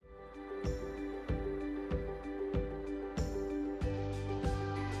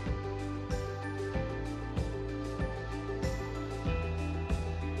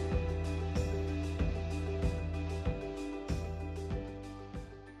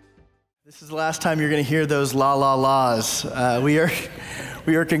This is the last time you're going to hear those la la la's. We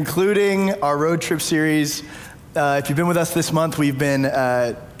are concluding our road trip series. If you've been with us this month, we've been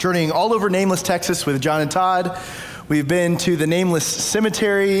journeying all over Nameless, Texas with John and Todd. We've been to the Nameless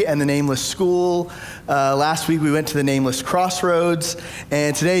Cemetery and the Nameless School. Last week we went to the Nameless Crossroads.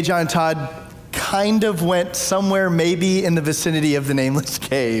 And today John and Todd kind of went somewhere maybe in the vicinity of the Nameless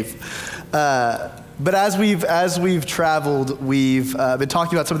Cave. But as we've traveled, we've been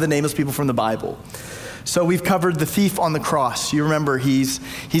talking about some of the nameless people from the Bible. So we've covered the thief on the cross. You remember he's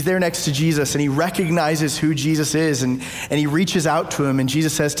there next to Jesus, and he recognizes who Jesus is, and he reaches out to him, and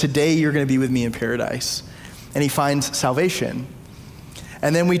Jesus says, "Today you're going to be with me in paradise." And he finds salvation.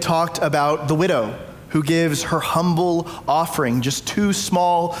 And then we talked about the widow who gives her humble offering, just 2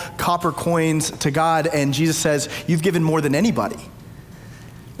 small copper coins to God, and Jesus says, "You've given more than anybody."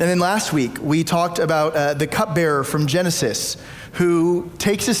 And then last week, we talked about the cupbearer from Genesis, who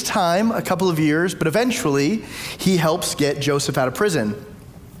takes his time, a couple of years, but eventually he helps get Joseph out of prison.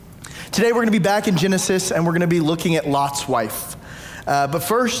 Today, we're going to be back in Genesis, and we're going to be looking at Lot's wife. But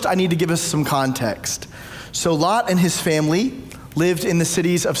first, I need to give us some context. So Lot and his family lived in the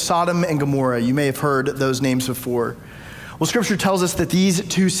cities of Sodom and Gomorrah. You may have heard those names before. Well, Scripture tells us that these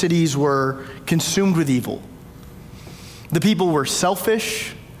 2 cities were consumed with evil. The people were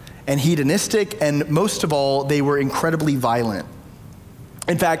selfish and hedonistic, and most of all, they were incredibly violent.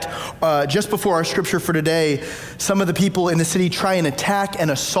 In fact, just before our scripture for today, some of the people in the city try and attack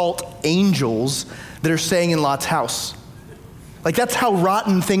and assault angels that are staying in Lot's house. Like, that's how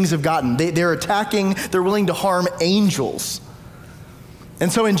rotten things have gotten. They're attacking, they're willing to harm angels.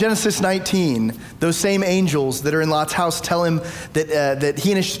 And so in Genesis 19, those same angels that are in Lot's house tell him that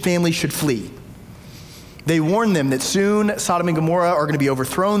he and his family should flee. They warn them that soon Sodom and Gomorrah are going to be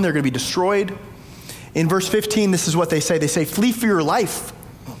overthrown. They're going to be destroyed. In verse 15, this is what they say. They say, "Flee for your life.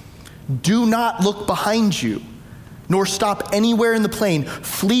 Do not look behind you, nor stop anywhere in the plain.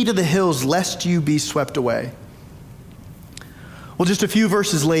 Flee to the hills, lest you be swept away." Well, just a few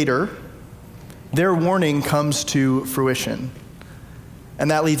verses later, their warning comes to fruition.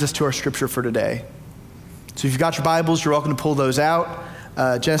 And that leads us to our scripture for today. So if you've got your Bibles, you're welcome to pull those out.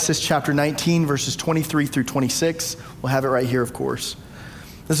 Genesis chapter 19, verses 23 through 26. We'll have it right here, of course.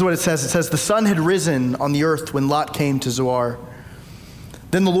 This is what it says. It says, "The sun had risen on the earth when Lot came to Zoar.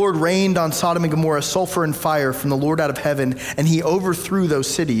 Then the Lord rained on Sodom and Gomorrah sulfur and fire from the Lord out of heaven, and he overthrew those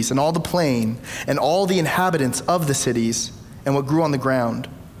cities and all the plain and all the inhabitants of the cities and what grew on the ground.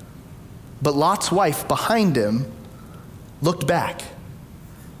 But Lot's wife behind him looked back,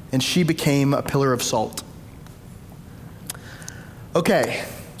 and she became a pillar of salt." Okay,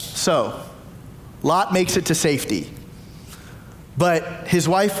 so Lot makes it to safety, but his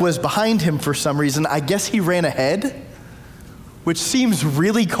wife was behind him for some reason. I guess he ran ahead, which seems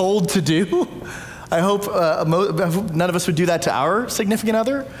really cold to do. I hope none of us would do that to our significant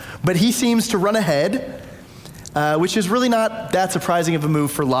other, but he seems to run ahead, which is really not that surprising of a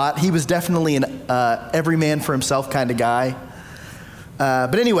move for Lot. He was definitely an every man for himself kind of guy.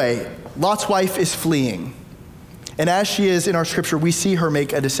 But anyway, Lot's wife is fleeing. And as she is in our scripture, we see her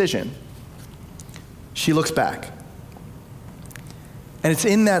make a decision. She looks back. And it's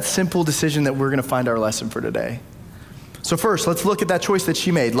in that simple decision that we're going to find our lesson for today. So first, let's look at that choice that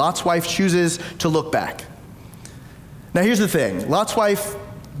she made. Lot's wife chooses to look back. Now here's the thing. Lot's wife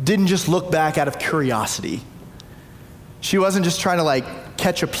didn't just look back out of curiosity. She wasn't just trying to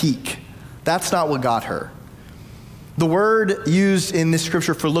catch a peek. That's not what got her. The word used in this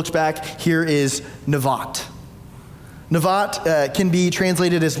scripture for looked back here is navat. Navat can be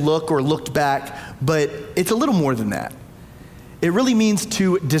translated as look or looked back, but it's a little more than that. It really means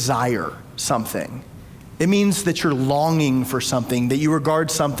to desire something. It means that you're longing for something, that you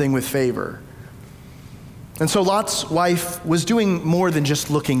regard something with favor. And so Lot's wife was doing more than just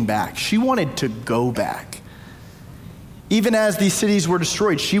looking back. She wanted to go back. Even as these cities were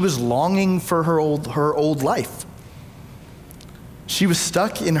destroyed, she was longing for her old life. She was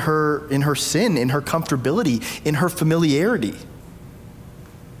stuck in her sin, in her comfortability, in her familiarity.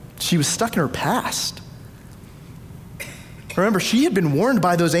 She was stuck in her past. Remember, she had been warned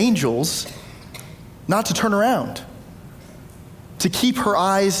by those angels not to turn around, to keep her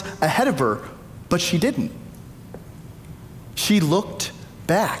eyes ahead of her, but she didn't. She looked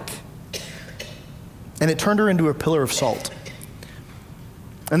back, and it turned her into a pillar of salt.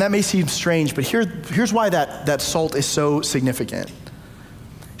 And that may seem strange, but here's why that salt is so significant.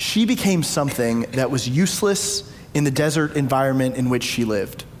 She became something that was useless in the desert environment in which she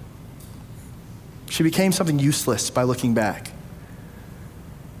lived. She became something useless by looking back.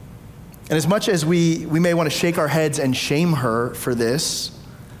 And as much as we may want to shake our heads and shame her for this,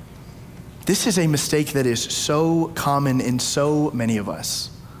 This is a mistake that is so common in so many of us.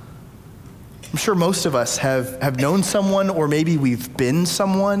 I'm sure most of us have known someone, or maybe we've been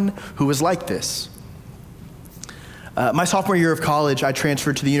someone who was like this. My sophomore year of college, I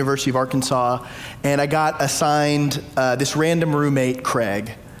transferred to the University of Arkansas, and I got assigned this random roommate,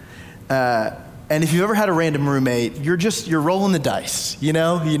 Craig. And if you've ever had a random roommate, you're rolling the dice, you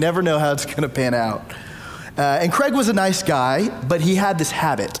know? You never know how it's gonna pan out. And Craig was a nice guy, but he had this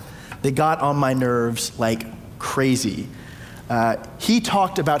habit that got on my nerves like crazy. He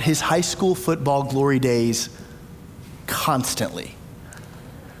talked about his high school football glory days constantly.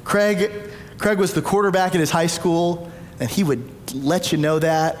 Craig was the quarterback at his high school, and he would let you know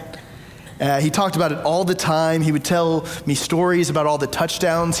that. He talked about it all the time. He would tell me stories about all the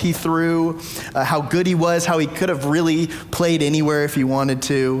touchdowns he threw, how good he was, how he could have really played anywhere if he wanted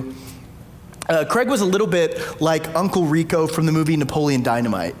to. Craig was a little bit like Uncle Rico from the movie Napoleon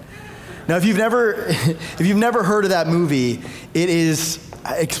Dynamite. Now, if you've never heard of that movie,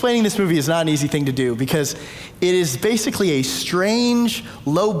 explaining this movie is not an easy thing to do, because it is basically a strange,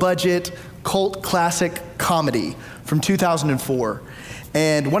 low-budget, cult classic comedy from 2004.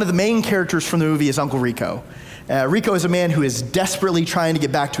 And one of the main characters from the movie is Uncle Rico. Rico is a man who is desperately trying to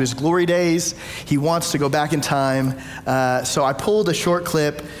get back to his glory days. He wants to go back in time. So I pulled a short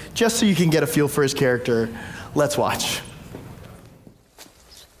clip just so you can get a feel for his character. Let's watch.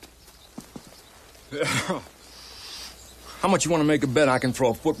 How much you want to make a bet I can throw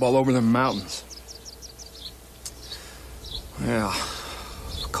a football over them mountains? Yeah,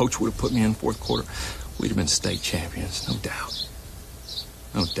 if Coach would have put me in fourth quarter, we'd have been state champions, no doubt.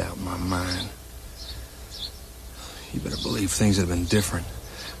 No doubt in my mind. You better believe things would have been different.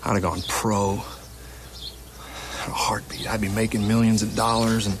 I'd have gone pro. In a heartbeat, I'd be making millions of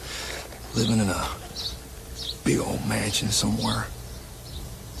dollars and living in a big old mansion somewhere.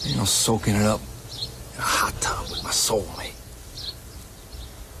 You know, soaking it up in a hot tub with my soulmate.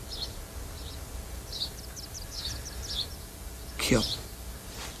 Kip,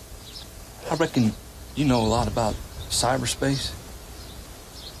 I reckon you know a lot about cyberspace.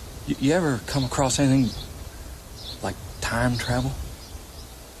 You ever come across anything like time travel?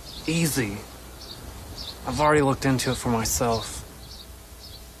 Easy. I've already looked into it for myself.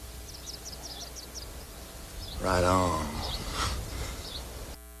 Right on.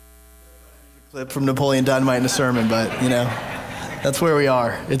 Clip from Napoleon Dynamite in a sermon, but, you know, that's where we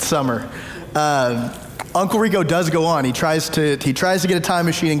are. It's summer. Uncle Rico does go on. He tries to get a time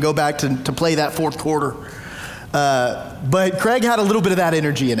machine and go back to play that fourth quarter. But Craig had a little bit of that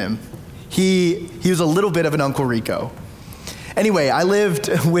energy in him. He was a little bit of an Uncle Rico. Anyway, I lived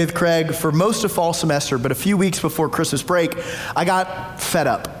with Craig for most of fall semester, but a few weeks before Christmas break, I got fed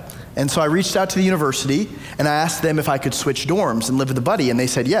up. And so I reached out to the university, and I asked them if I could switch dorms and live with a buddy, and they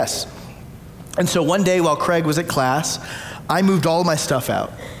said yes. And so one day while Craig was at class, I moved all of my stuff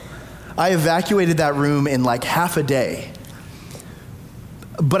out. I evacuated that room in like half a day.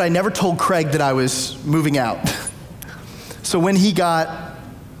 But I never told Craig that I was moving out. So when he got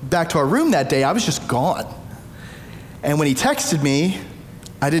back to our room that day, I was just gone. And when he texted me,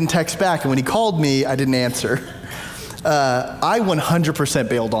 I didn't text back. And when he called me, I didn't answer. I 100%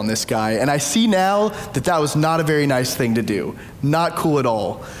 bailed on this guy. And I see now that that was not a very nice thing to do. Not cool at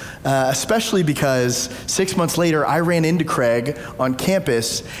all. Especially because 6 months later, I ran into Craig on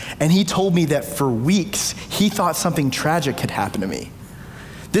campus, and he told me that for weeks, he thought something tragic had happened to me.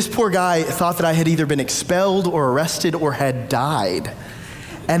 This poor guy thought that I had either been expelled or arrested or had died.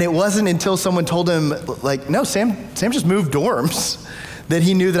 And it wasn't until someone told him, like, no, Sam just moved dorms, that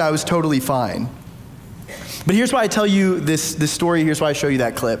he knew that I was totally fine. But here's why I tell you this story. Here's why I show you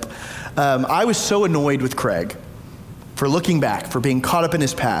that clip. I was so annoyed with Craig for looking back, for being caught up in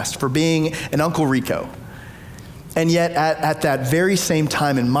his past, for being an Uncle Rico. And yet, at that very same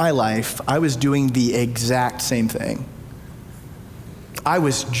time in my life, I was doing the exact same thing. I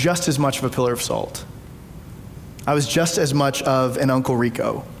was just as much of a pillar of salt. I was just as much of an Uncle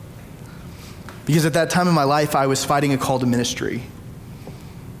Rico. Because at that time in my life, I was fighting a call to ministry.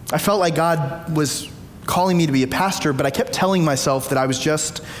 I felt like God was calling me to be a pastor, but I kept telling myself that I was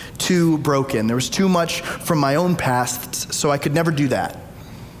just too broken. There was too much from my own past, so I could never do that.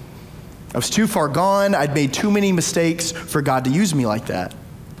 I was too far gone. I'd made too many mistakes for God to use me like that.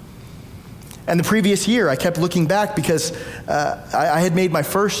 And the previous year, I kept looking back because I had made my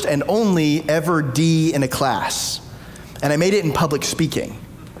first and only ever D in a class. And I made it in public speaking.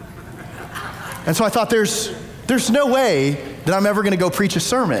 And so I thought, there's no way that I'm ever going to go preach a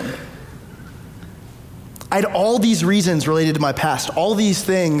sermon. I had all these reasons related to my past, all these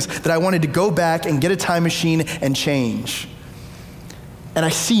things that I wanted to go back and get a time machine and change. And And I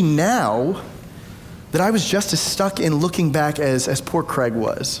see now that I was just as stuck in looking back as poor Craig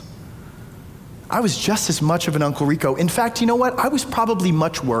was. I was just as much of an Uncle Rico. In fact, you know what? I was probably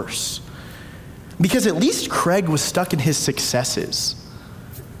much worse. Because at least Craig was stuck in his successes.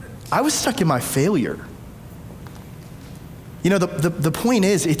 I was stuck in my failure. You know, the point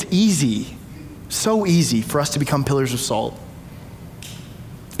is, it's easy, so easy for us to become pillars of salt.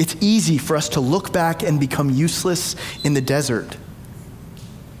 It's easy for us to look back and become useless in the desert.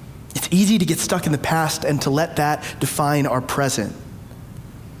 It's easy to get stuck in the past and to let that define our present.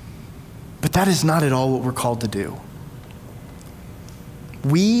 But that is not at all what we're called to do.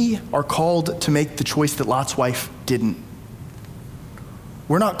 We are called to make the choice that Lot's wife didn't.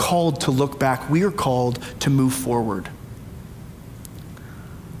 We're not called to look back. We are called to move forward.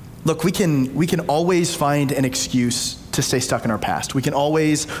 Look, we can always find an excuse to stay stuck in our past. We can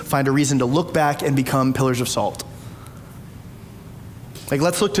always find a reason to look back and become pillars of salt. Like,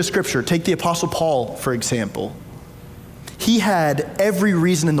 let's look to Scripture. Take the Apostle Paul, for example. He had every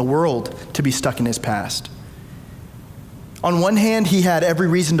reason in the world to be stuck in his past. On one hand, he had every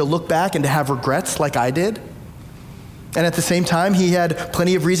reason to look back and to have regrets like I did. And at the same time, he had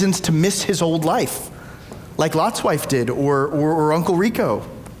plenty of reasons to miss his old life, like Lot's wife did, or Uncle Rico.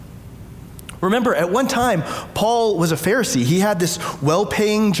 Remember, at one time, Paul was a Pharisee. He had this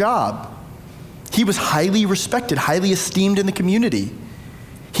well-paying job. He was highly respected, highly esteemed in the community.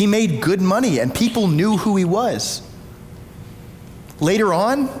 He made good money, and people knew who he was. Later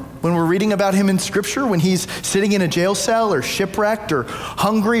on, when we're reading about him in Scripture, when he's sitting in a jail cell or shipwrecked or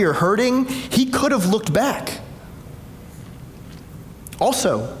hungry or hurting, he could have looked back.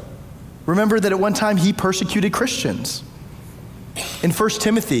 Also, remember that at one time he persecuted Christians. In 1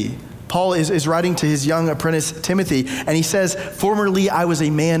 Timothy, Paul is writing to his young apprentice Timothy, and he says, "Formerly I was a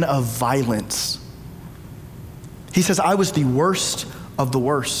man of violence." He says, "I was the worst of the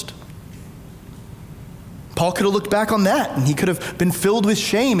worst." Paul could have looked back on that, and he could have been filled with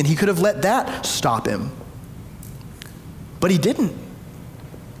shame, and he could have let that stop him. But he didn't.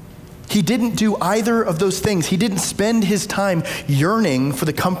 He didn't do either of those things. He didn't spend his time yearning for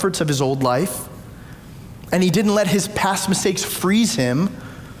the comforts of his old life, and he didn't let his past mistakes freeze him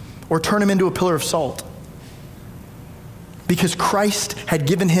or turn him into a pillar of salt. Because Christ had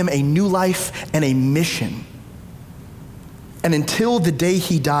given him a new life and a mission. And until the day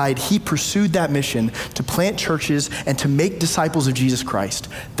he died, he pursued that mission to plant churches and to make disciples of Jesus Christ.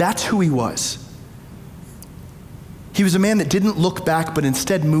 That's who he was. He was a man that didn't look back, but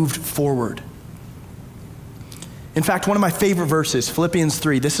instead moved forward. In fact, one of my favorite verses, Philippians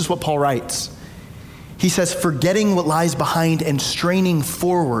 3, this is what Paul writes. He says, "Forgetting what lies behind and straining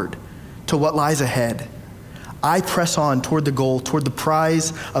forward to what lies ahead, I press on toward the goal, toward the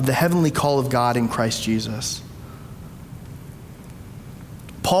prize of the heavenly call of God in Christ Jesus."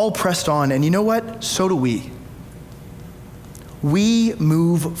 Paul pressed on, and you know what? So do we. We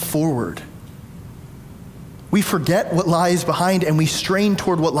move forward. We forget what lies behind and we strain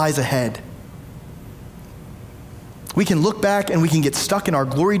toward what lies ahead. We can look back and we can get stuck in our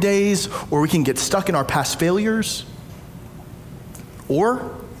glory days, or we can get stuck in our past failures.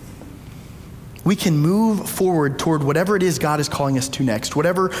 Or we can move forward toward whatever it is God is calling us to next,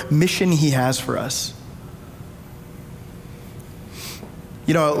 whatever mission he has for us.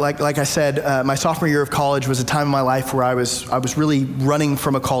 You know, like I said, my sophomore year of college was a time in my life where I was really running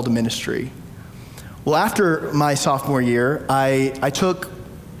from a call to ministry. Well, after my sophomore year, I took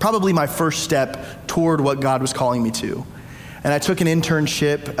probably my first step toward what God was calling me to. And I took an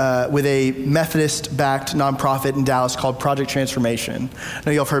internship with a Methodist-backed nonprofit in Dallas called Project Transformation. I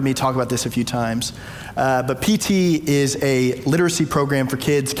know y'all have heard me talk about this a few times. But PT is a literacy program for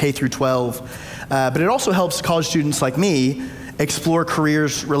kids K through 12. But it also helps college students like me explore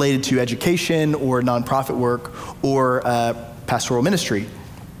careers related to education or nonprofit work or pastoral ministry.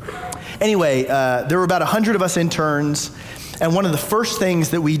 Anyway, there were about 100 of us interns, and one of the first things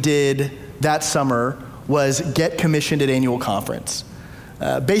that we did that summer was get commissioned at annual conference.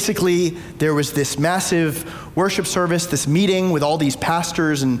 Basically, there was this massive worship service, this meeting with all these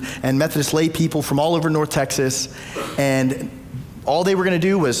pastors and Methodist lay people from all over North Texas, and all they were going to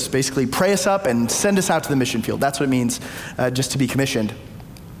do was basically pray us up and send us out to the mission field. That's what it means just to be commissioned.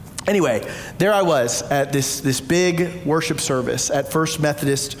 Anyway, there I was at this big worship service at First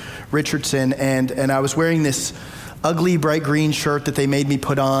Methodist Richardson, and I was wearing this ugly bright green shirt that they made me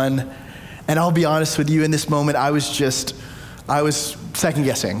put on. And I'll be honest with you, in this moment, I was second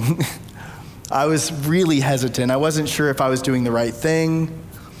guessing. I was really hesitant. I wasn't sure if I was doing the right thing.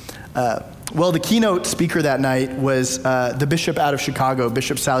 Well, the keynote speaker that night was the bishop out of Chicago,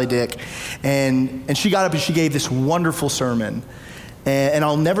 Bishop Sally Dick, and she got up and she gave this wonderful sermon. And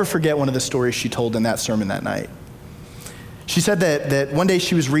I'll never forget one of the stories she told in that sermon that night. She said that one day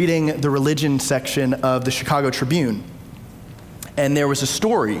she was reading the religion section of the Chicago Tribune, and there was a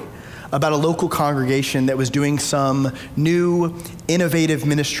story about a local congregation that was doing some new, innovative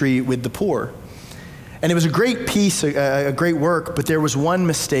ministry with the poor. And it was a great piece, a great work, but there was one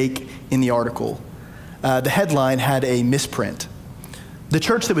mistake in the article. The headline had a misprint. The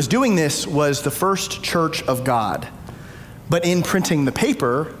church that was doing this was the First Church of God. But in printing the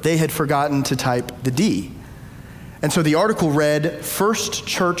paper, they had forgotten to type the D. And so the article read, First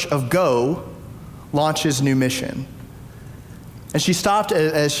Church of Go launches new mission. And she stopped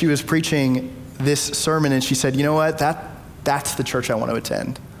as she was preaching this sermon and she said, you know what, that's the church I want to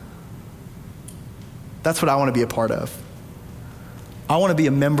attend. That's what I want to be a part of. I want to be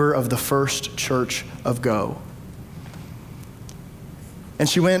a member of the First Church of Go. And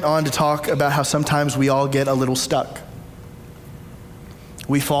she went on to talk about how sometimes we all get a little stuck.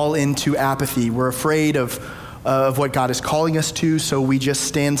 We fall into apathy. We're afraid of what God is calling us to, so we just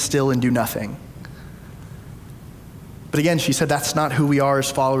stand still and do nothing. But again, she said that's not who we are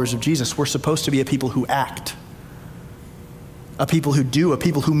as followers of Jesus. We're supposed to be a people who act, a people who do, a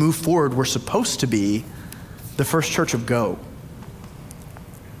people who move forward. We're supposed to be the First Church of Go.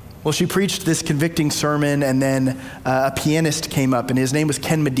 Well, she preached this convicting sermon, and then a pianist came up, and his name was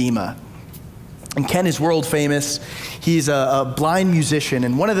Ken Medema. And Ken is world famous. He's a blind musician,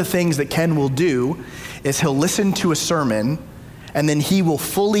 and one of the things that Ken will do is he'll listen to a sermon, and then he will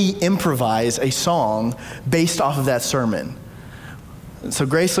fully improvise a song based off of that sermon. So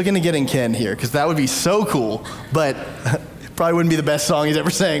Grace, looking to get in Ken here, because that would be so cool, but probably wouldn't be the best song he's ever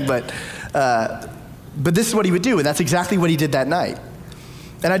sang, but this is what he would do, and that's exactly what he did that night.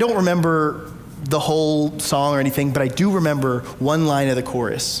 And I don't remember the whole song or anything, but I do remember one line of the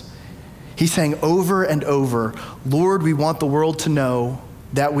chorus. He sang over and over, Lord, we want the world to know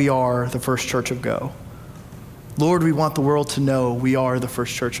that we are the First Church of Go. Lord, we want the world to know we are the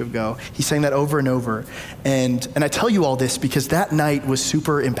First Church of Go. He sang that over and over. And I tell you all this because that night was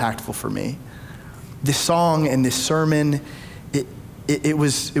super impactful for me. This song and this sermon, it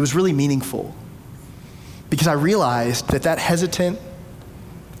was really meaningful. Because I realized that hesitant,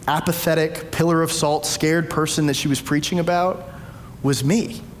 apathetic, pillar of salt, scared person that she was preaching about was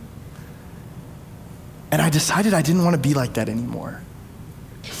me. And I decided I didn't want to be like that anymore.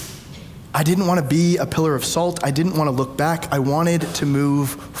 I didn't want to be a pillar of salt. I didn't want to look back. I wanted to move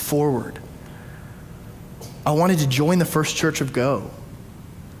forward. I wanted to join the First Church of Go.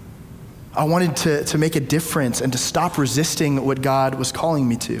 I wanted to make a difference and to stop resisting what God was calling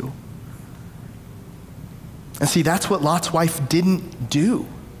me to. And see, that's what Lot's wife didn't do.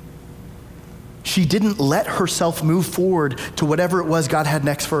 She didn't let herself move forward to whatever it was God had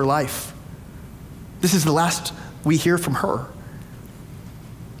next for her life. This is the last we hear from her.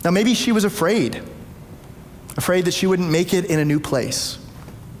 Now, maybe she was afraid that she wouldn't make it in a new place.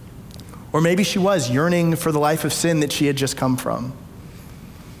 Or maybe she was yearning for the life of sin that she had just come from.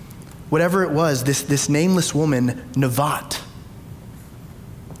 Whatever it was, this nameless woman, Navat,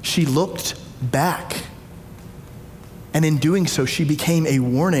 she looked back. And in doing so, she became a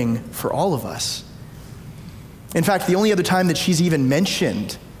warning for all of us. In fact, the only other time that she's even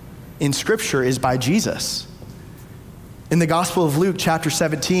mentioned in Scripture is by Jesus. In the Gospel of Luke, chapter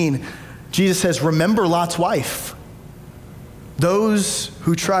 17, Jesus says, remember Lot's wife. Those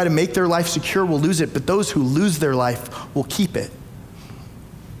who try to make their life secure will lose it, but those who lose their life will keep it.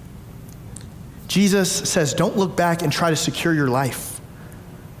 Jesus says, don't look back and try to secure your life.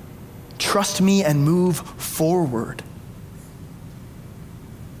 Trust me and move forward.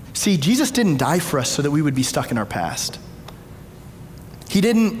 See, Jesus didn't die for us so that we would be stuck in our past. He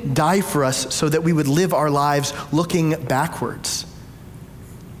didn't die for us so that we would live our lives looking backwards.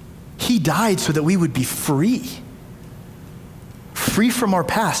 He died so that we would be free. Free from our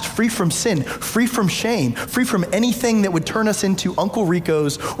past, free from sin, free from shame, free from anything that would turn us into Uncle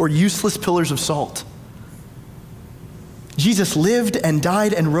Rico's or useless pillars of salt. Jesus lived and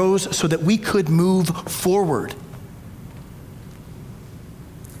died and rose so that we could move forward.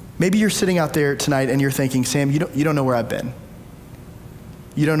 Maybe you're sitting out there tonight and you're thinking, Sam, you don't know where I've been.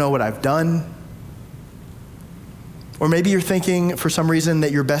 You don't know what I've done. Or maybe you're thinking for some reason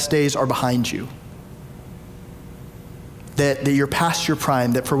that your best days are behind you. That you're past your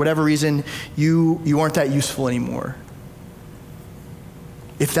prime, that for whatever reason you aren't that useful anymore.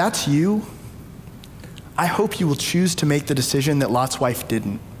 If that's you, I hope you will choose to make the decision that Lot's wife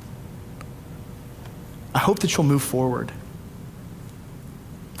didn't. I hope that you'll move forward.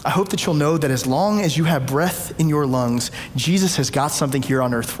 I hope that you'll know that as long as you have breath in your lungs, Jesus has got something here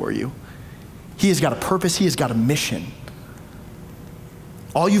on earth for you. He has got a purpose. He has got a mission.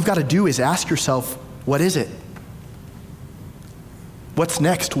 All you've got to do is ask yourself, what is it? What's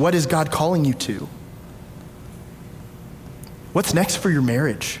next? What is God calling you to? What's next for your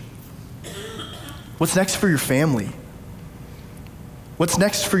marriage? What's next for your family? What's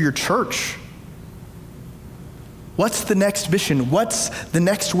next for your church? What's the next mission? What's the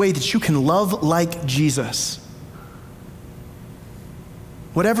next way that you can love like Jesus?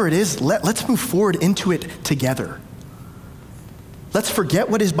 Whatever it is, let's move forward into it together. Let's forget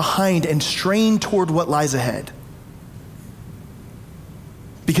what is behind and strain toward what lies ahead.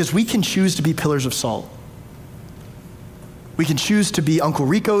 Because we can choose to be pillars of salt. We can choose to be Uncle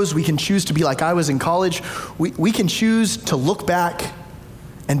Rico's. We can choose to be like I was in college. We can choose to look back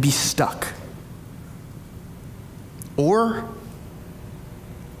and be stuck. Or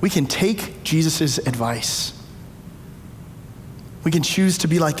we can take Jesus' advice. We can choose to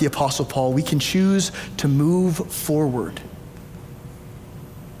be like the Apostle Paul. We can choose to move forward.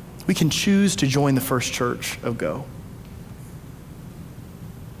 We can choose to join the first church of Go.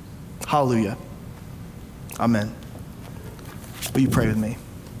 Hallelujah. Amen. Will you pray with me?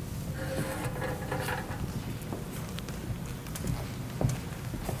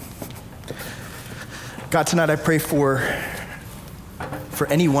 God, tonight I pray for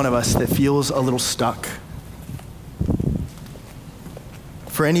any one of us that feels a little stuck.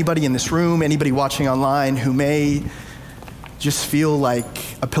 For anybody in this room, anybody watching online who may just feel like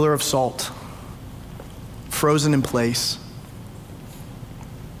a pillar of salt, frozen in place.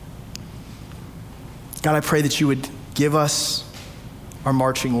 God, I pray that you would give us our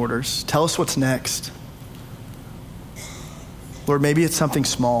marching orders. Tell us what's next. Lord, maybe it's something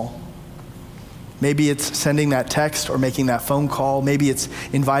small. Maybe it's sending that text or making that phone call. Maybe it's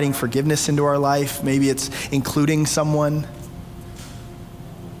inviting forgiveness into our life. Maybe it's including someone.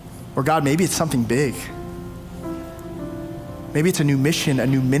 Or God, maybe it's something big. Maybe it's a new mission, a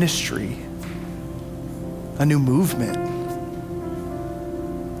new ministry, a new movement.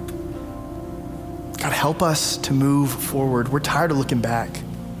 God, help us to move forward. We're tired of looking back.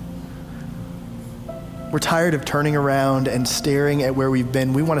 We're tired of turning around and staring at where we've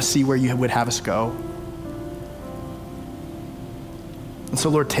been. We want to see where you would have us go. And so,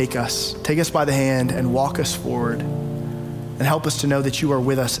 Lord, take us by the hand and walk us forward and help us to know that you are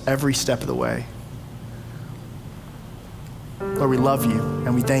with us every step of the way. Lord, we love you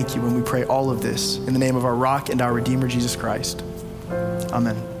and we thank you and we pray all of this in the name of our rock and our Redeemer, Jesus Christ.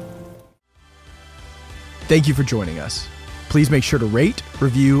 Amen. Thank you for joining us. Please make sure to rate,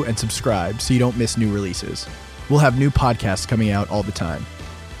 review, and subscribe so you don't miss new releases. We'll have new podcasts coming out all the time.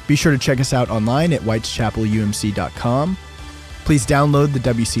 Be sure to check us out online at whiteschapelumc.com. Please download the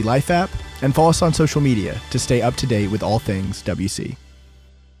WC Life app and follow us on social media to stay up to date with all things WC.